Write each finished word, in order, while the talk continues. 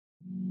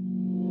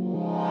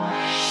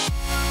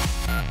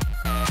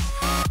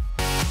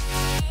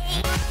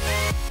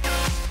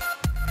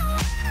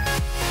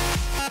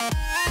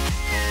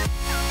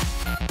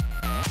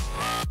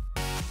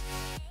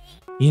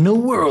in a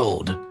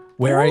world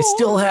where I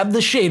still have the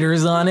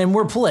shaders on and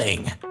we're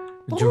playing.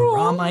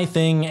 Draw my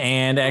thing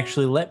and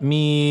actually let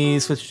me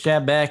switch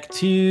that back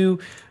to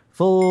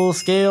full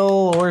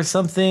scale or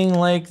something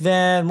like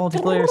that.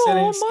 Multiplayer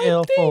setting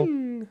scale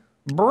full.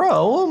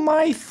 Bro,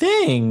 my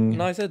thing.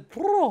 No, I said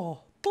bro.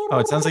 Oh,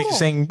 it sounds like you're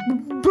saying,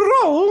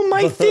 bro,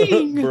 my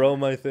thing. Bro,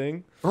 my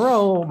thing.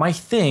 Bro, my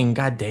thing.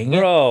 God dang it.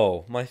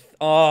 Bro, my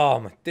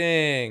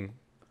thing.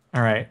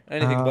 All right.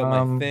 Anything but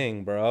my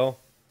thing, bro.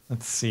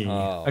 Let's see.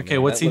 Oh, Okay,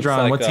 man, what's he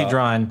drawing? What's he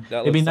drawing?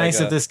 It'd be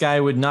nice if this guy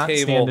would not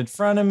stand in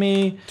front of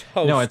me.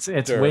 No, it's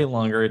way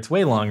longer. It's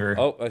way longer.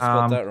 Oh, I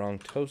spelled that wrong.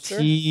 Toaster?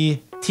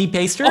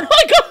 T-paster? Oh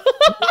my god!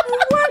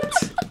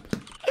 What?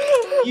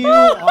 You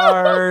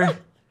are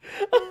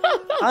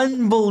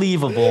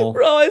unbelievable.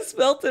 Bro, I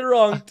spelled it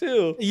wrong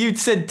too. You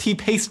said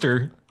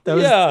T-paster. That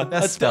was the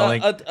best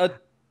spelling. A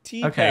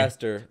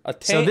T-paster.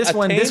 So this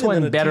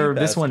one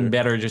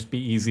better just be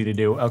easy to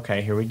do.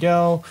 Okay, here we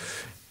go.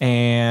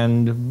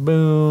 And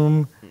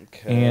boom,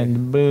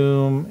 and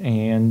boom,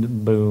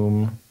 and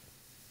boom.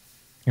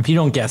 If you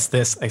don't guess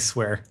this, I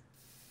swear.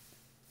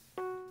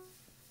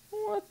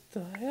 What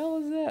the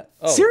hell is that?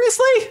 Oh.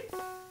 Seriously?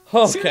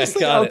 Okay,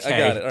 Seriously? got it. I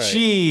got it. All right.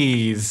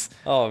 Jeez.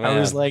 Oh, man. I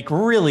was like,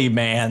 really,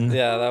 man?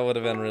 Yeah, that would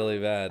have been really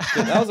bad.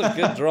 That was a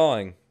good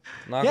drawing.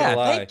 Not gonna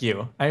lie. Thank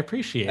you. I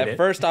appreciate it. At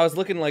first, I was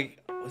looking like,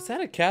 was that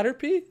a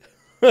Caterpie?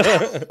 All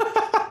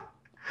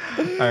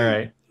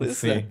right, let's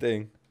see. That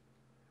thing?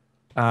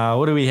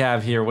 What do we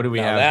have here? What do we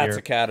have here? That's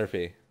a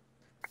Caterpie.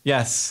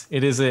 Yes,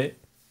 it is a.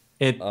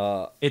 It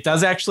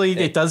does actually.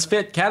 It does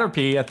fit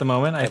Caterpie at the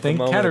moment. I think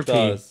Caterpie. It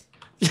does.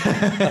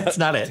 It's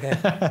not it.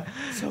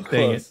 So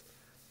close.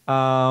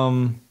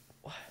 What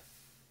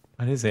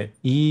is it?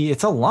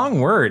 It's a long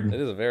word. It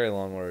is a very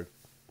long word.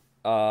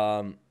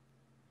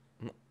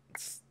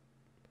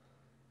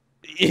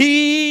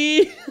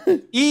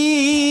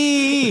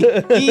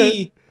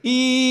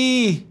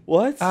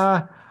 What?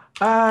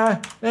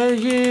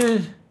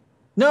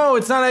 No,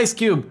 it's not Ice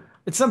Cube.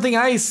 It's something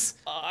ice.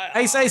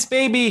 Ice,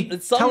 baby.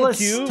 It's something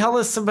cube? Tell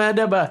us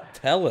about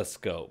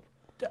telescope.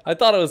 I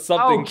thought it was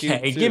something cute.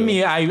 Okay, give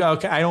me. I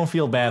don't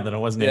feel bad that I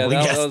wasn't able to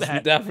guess that. That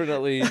was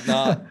definitely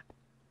not.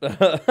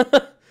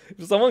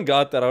 If someone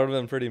got that, I would have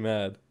been pretty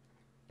mad.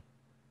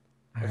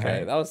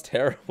 Okay, that was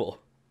terrible.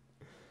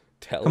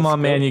 Telescope. Come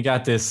on, man, you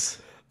got this.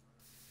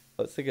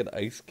 I was thinking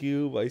ice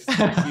cube, like.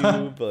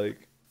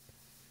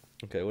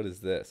 Okay, what is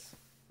this?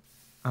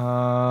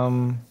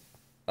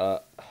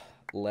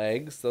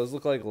 Legs. Those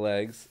look like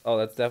legs. Oh,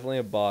 that's definitely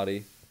a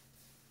body.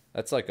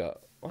 That's like a.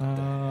 What the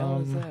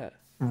hell is that?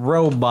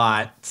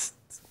 Robot.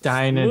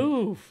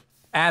 Move.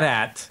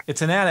 AT-AT.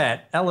 It's an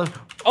AT-AT.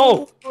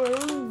 Oh!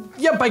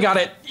 Yep, I got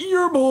it.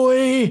 Your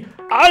boy.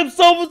 I'm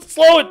so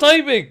slow at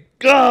typing.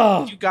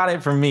 Ugh. You got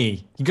it from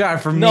me. You got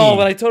it from me. No,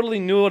 but I totally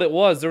knew what it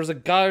was. There was a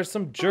guy or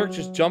some jerk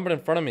just jumping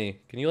in front of me.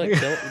 Can you like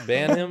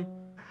ban him?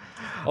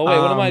 Oh wait,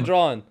 what am I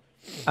drawing?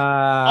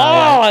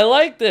 I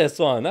like this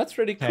one. That's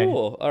pretty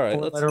cool. All right,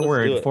 let's do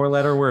it.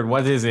 Four-letter word.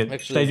 What is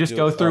it? Should I just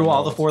go through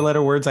all the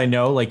four-letter words I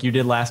know, like you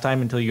did last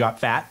time, until you got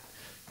fat?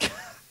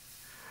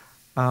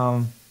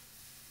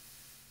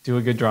 Do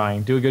a good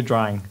drawing. Do a good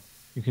drawing.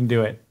 You can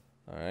do it.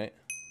 All right.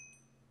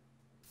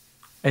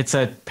 It's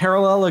a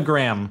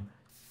parallelogram.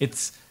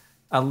 It's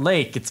a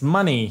lake. It's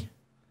money.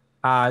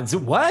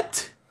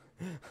 What?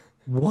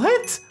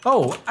 What?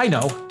 Oh, I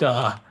know.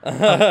 Duh.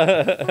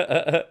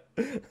 Right.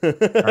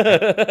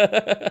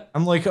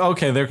 I'm like,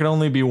 okay, there can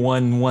only be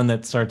one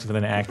that starts with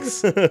an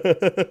X.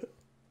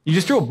 You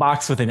just drew a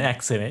box with an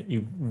X in it,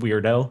 you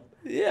weirdo.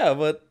 Yeah,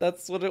 but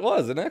that's what it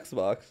was, an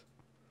Xbox.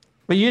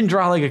 But you didn't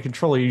draw like a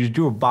controller, you just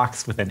drew a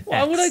box with an X.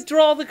 Why would I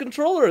draw the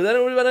controller? Then it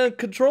would have been a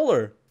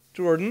controller,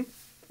 Jordan.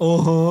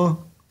 Uh-huh.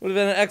 Would have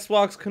been an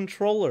Xbox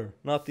controller,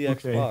 not the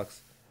Xbox.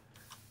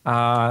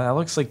 That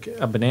looks like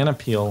a banana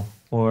peel,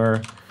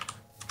 or...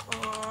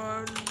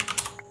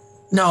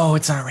 No,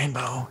 it's not a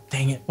rainbow.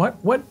 Dang it.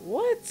 What? What?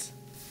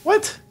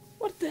 What?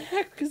 What the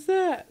heck is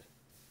that?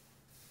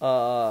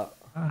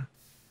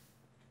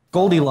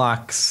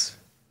 Goldilocks.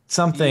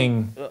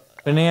 Something.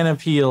 Banana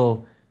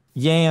peel.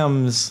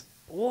 Yams.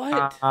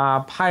 What?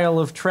 Pile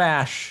of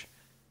trash.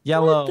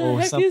 Yellow. What the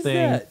heck something.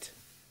 Is that?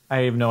 I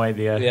have no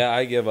idea. Yeah,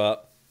 I give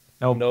up.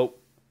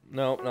 Nope.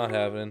 Nope, not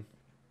happening.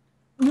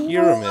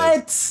 Pyramid.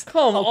 What?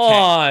 Come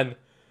on.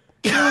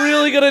 You're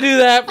really gonna do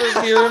that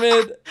for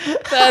pyramid?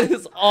 That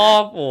is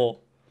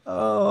awful.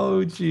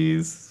 Oh,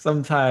 jeez.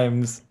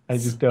 Sometimes I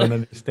just don't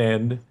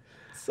understand.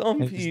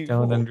 Some I people just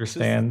don't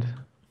understand.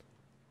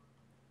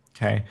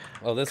 Okay.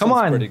 Oh, this Come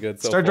one's on. pretty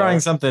good so Start far. drawing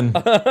something.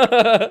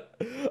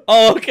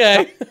 Oh,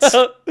 okay.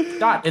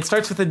 Dot. It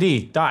starts with a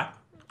D. Dot.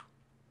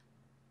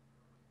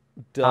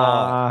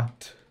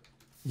 Dot.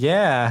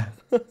 Yeah.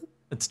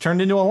 It's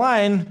turned into a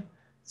line.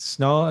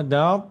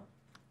 No.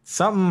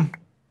 Something.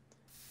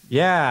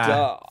 Yeah.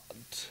 Dot.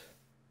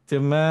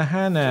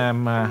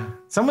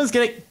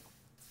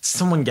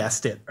 Someone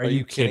guessed it. Are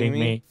you kidding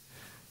me?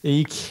 Are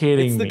you kidding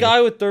me? It's the guy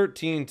with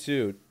 13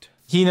 too.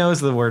 He knows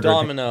the word.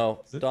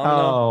 Domino. Domino.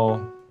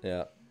 Oh.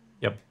 Yeah.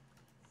 Yep.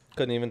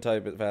 Couldn't even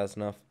type it fast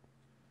enough.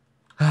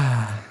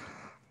 Yeah,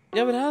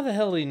 but how the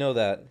hell do you know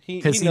that? He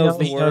Because knows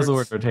the he words. knows the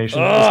word rotation.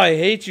 Oh, I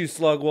hate you,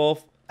 Slug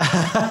Wolf.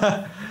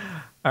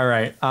 All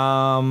right.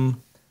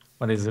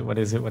 What is it? What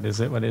is it? What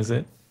is it? What is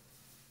it?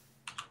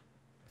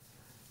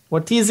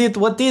 What is it?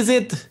 What is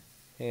it?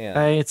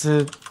 Yeah. It's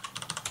a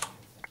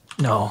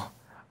no.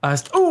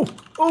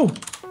 Oh!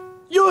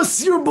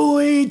 Yes, your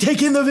boy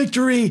taking the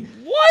victory.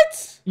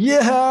 What?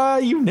 Yeah,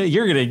 you know,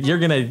 you're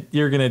gonna.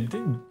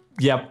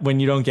 Yep. When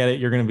you don't get it,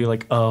 you're gonna be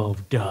like, oh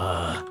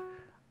duh.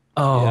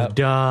 Oh Yep.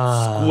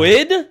 duh.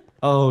 Squid?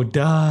 Oh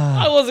duh.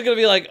 I wasn't gonna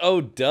be like,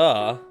 oh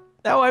duh.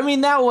 No, I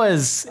mean that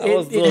was.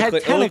 It had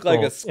tentacles. It looked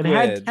like a squid, it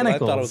had but I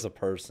tentacles. thought it was a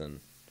person.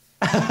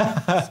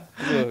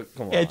 Come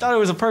on. Yeah, I thought it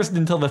was a person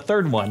until the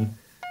third one.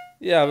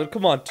 Yeah, but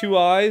come on, 2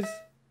 eyes.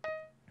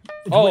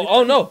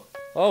 Oh no.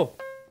 Oh.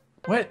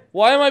 What?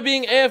 Why am I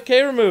being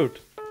AFK removed?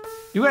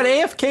 You got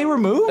AFK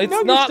removed?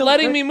 It's not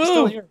letting me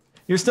move.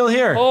 You're still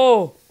here.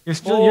 Oh. You're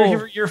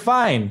still you're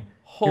fine.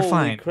 You're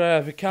fine. Holy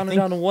crap! It counted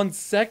down to 1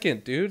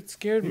 second, dude. It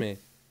scared me.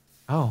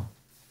 Oh,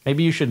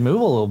 maybe you should move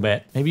a little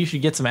bit. Maybe you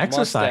should get some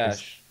exercise.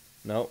 Mustache.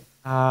 Nope.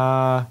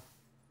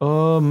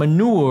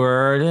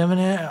 Manure.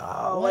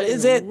 What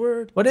is it?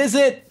 What is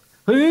it?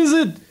 What is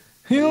it?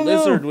 I don't know.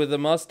 Lizard with a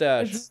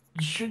mustache. What?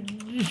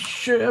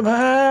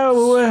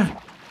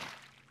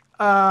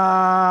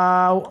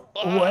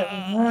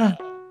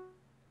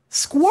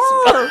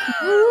 Squirrel.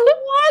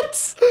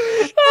 What?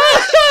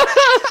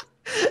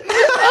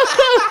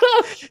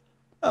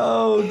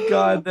 Oh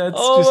God, that's.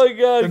 Oh my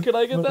God! Can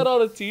I get that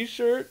on a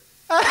T-shirt?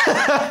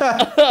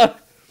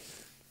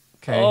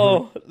 Okay.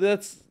 Oh,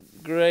 that's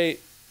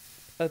great.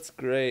 That's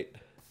great.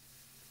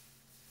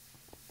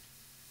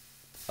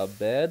 A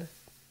bed.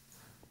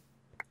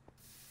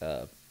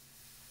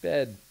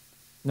 Bed.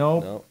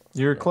 Nope. No.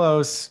 You're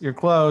close. You're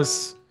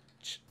close.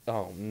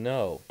 Oh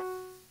no.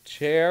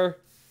 Chair.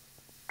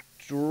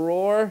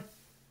 Drawer.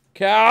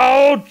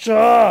 Couch.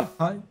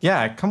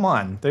 Yeah, come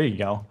on. There you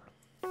go.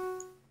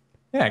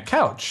 Yeah,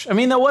 couch. I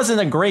mean, that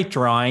wasn't a great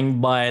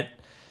drawing, but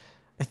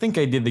I think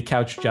I did the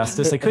couch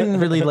justice. I couldn't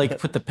really like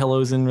put the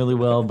pillows in really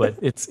well, but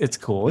it's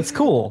cool. It's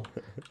cool.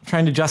 I'm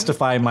trying to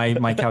justify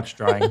my couch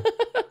drawing.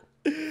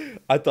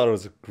 I thought it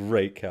was a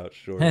great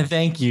couch drawing.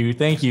 Thank you,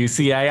 thank you.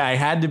 See, I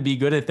had to be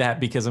good at that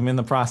because I'm in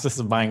the process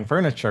of buying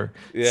furniture.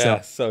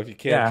 Yeah, so if you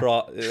can't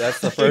draw, that's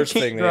the first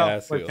thing they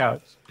ask you.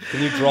 Couch.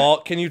 Can you draw?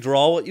 Can you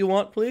draw what you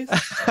want, please?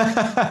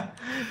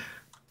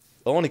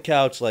 I want a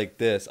couch like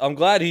this. I'm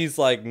glad he's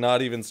like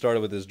not even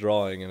started with his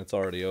drawing and it's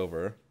already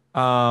over.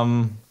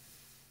 What?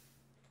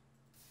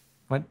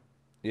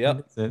 Yep.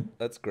 What is it?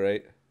 That's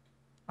great.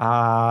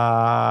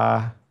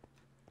 I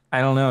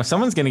don't know.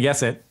 Someone's gonna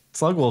guess it.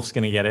 Slugwolf's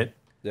gonna get it.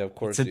 Yeah, of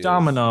course. It's a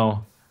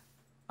domino.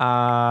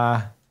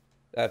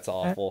 That's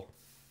awful.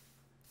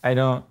 I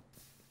don't.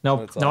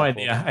 Nope. That's no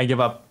awful. idea. I give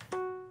up.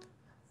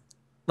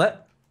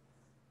 What?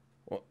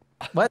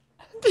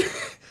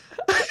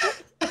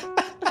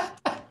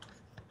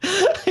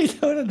 I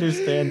don't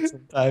understand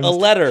sometimes. A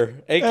letter,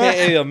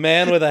 aka a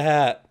man with a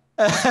hat.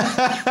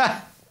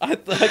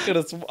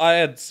 I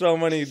had so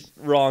many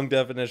wrong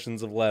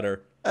definitions of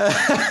letter.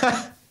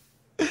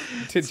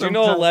 Did you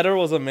know a letter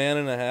was a man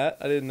in a hat?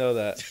 I didn't know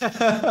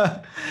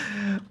that.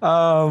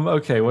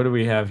 Okay, what do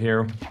we have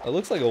here? It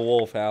looks like a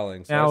wolf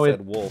howling, so now I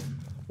said wolf.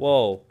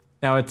 Whoa.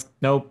 Now it's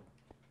nope.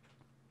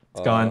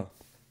 It's gone.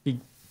 He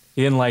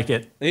didn't like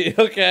it.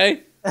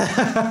 Okay.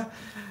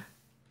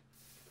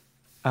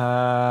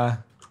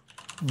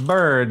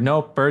 Bird.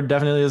 Nope. Bird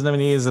definitely doesn't have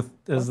an E as the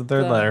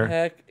third letter. What the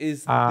heck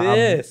is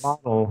this?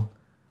 Model.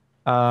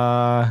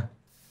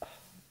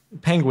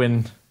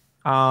 Penguin.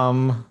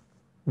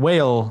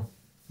 Whale.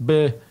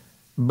 Beer.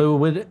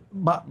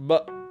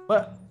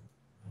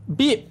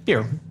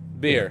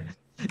 Beer.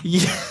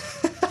 Yeah.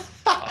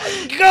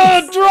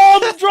 God, draw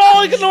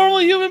like a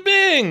normal human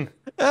being.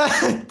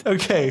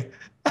 Okay.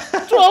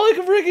 Draw like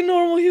a freaking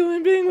normal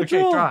human being would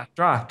draw.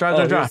 Draw.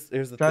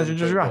 Here's the Draw.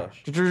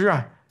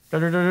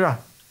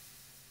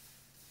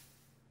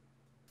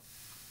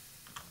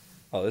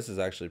 Oh, this is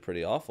actually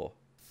pretty awful.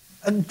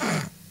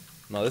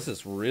 No, this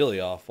is really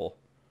awful.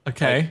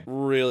 Okay. Like,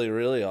 really,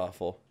 really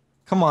awful.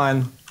 Come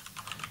on.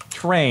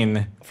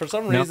 Train. For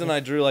some reason,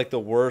 I drew like the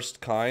worst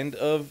kind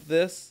of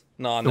this.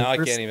 No, now I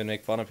can't even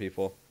make fun of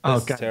people.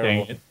 This is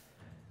terrible. Dang it.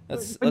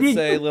 Let's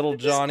say little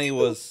Johnny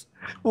was.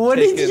 What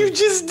did you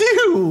just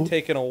do?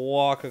 Taking a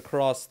walk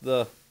across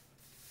the.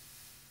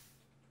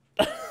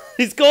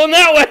 He's going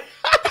that way.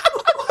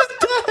 What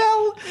the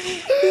hell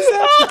is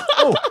that?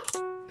 Oh,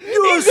 yes!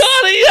 You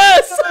got it.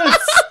 Yes.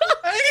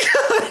 I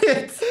got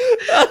it.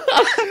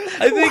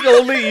 I think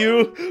only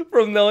you,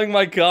 from knowing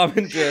my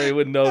commentary,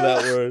 would know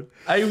that word.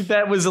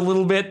 That was a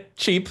little bit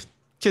cheap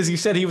because you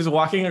said he was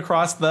walking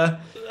across the.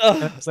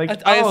 I was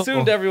like, I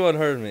assumed everyone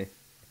heard me.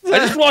 I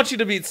just want you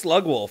to beat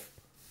Slugwolf.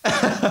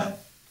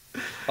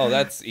 Oh,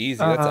 that's easy.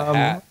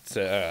 That's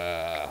a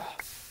hat.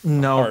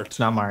 No, art. It's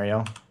not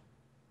Mario.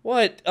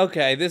 What?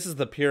 Okay, this is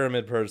the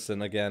pyramid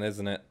person again,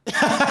 isn't it?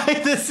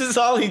 This is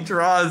all he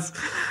draws.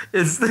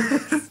 Is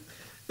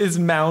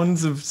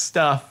mounds of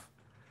stuff.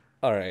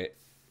 All right.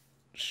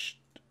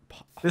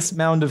 This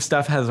mound of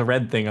stuff has a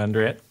red thing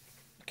under it.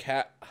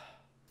 Cat.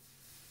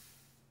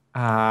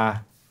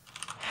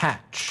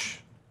 Hatch.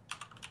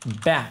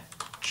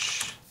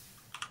 Batch.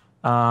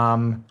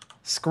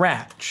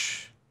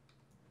 Scratch.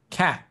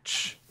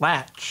 Catch.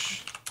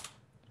 Latch.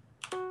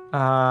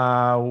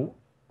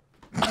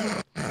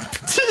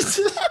 This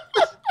is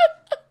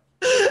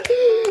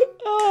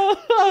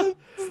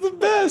the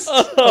best.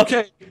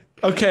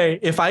 Okay.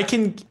 If I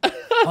can,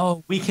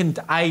 we can.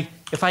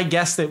 If I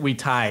guess that we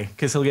tie,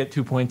 because he'll get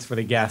 2 points for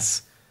the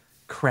guess.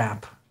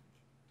 Crap.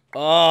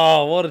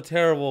 Oh, what a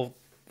terrible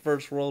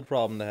first world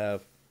problem to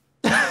have.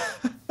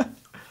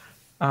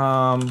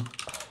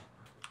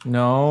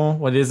 No.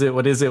 What is it?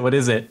 What is it? What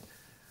is it?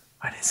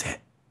 What is it?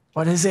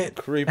 What is it?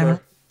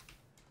 Creeper.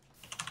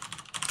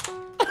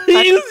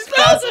 You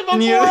spelled it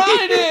before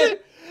I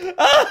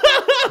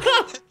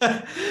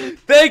did.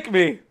 Thank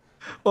me.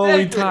 Well,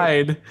 we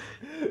tied.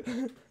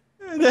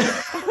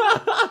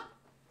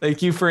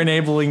 Thank you for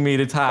enabling me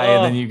to tie,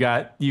 and then you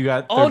got.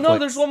 Oh no,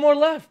 there's one more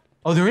left.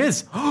 Oh, there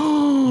is.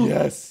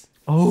 Yes.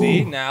 Oh.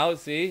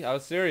 See, I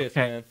was serious,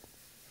 man.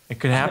 It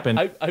could happen.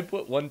 I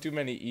put one too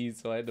many E's,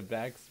 so I had to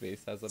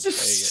backspace as I'm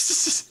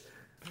saying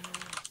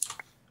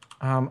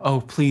it.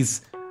 Oh,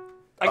 please.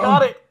 I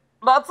got it.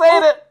 Not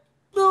saying it.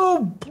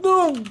 No.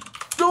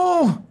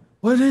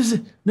 What is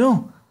it?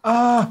 No.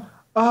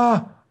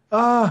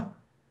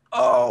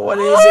 Oh, what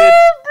is it?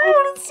 Dude,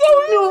 it's so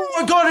easy. No,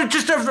 I got it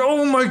just after.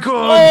 Oh my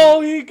god.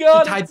 Oh, he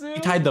got it. We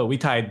tied though. We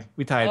tied.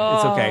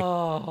 It's okay.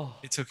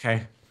 It's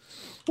okay.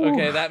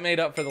 Okay, that made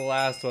up for the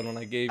last one when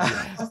I gave you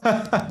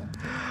that.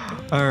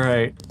 All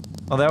right.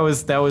 Well, that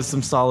was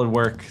some solid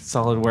work.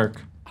 Solid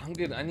work. I'm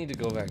good. I need to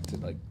go back to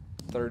like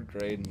 3rd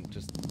grade and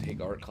just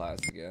take art class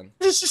again.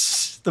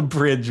 The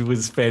bridge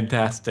was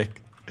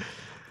fantastic.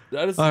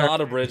 That is not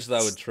a bridge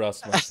that I would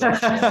trust myself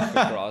to walk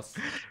across.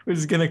 We're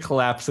just gonna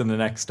collapse in the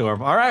next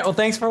storm. All right. Well,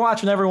 thanks for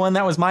watching, everyone.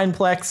 That was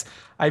Mindplex.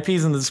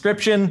 IP's in the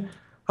description.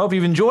 Hope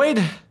you've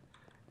enjoyed,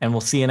 and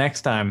we'll see you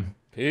next time.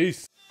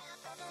 Peace.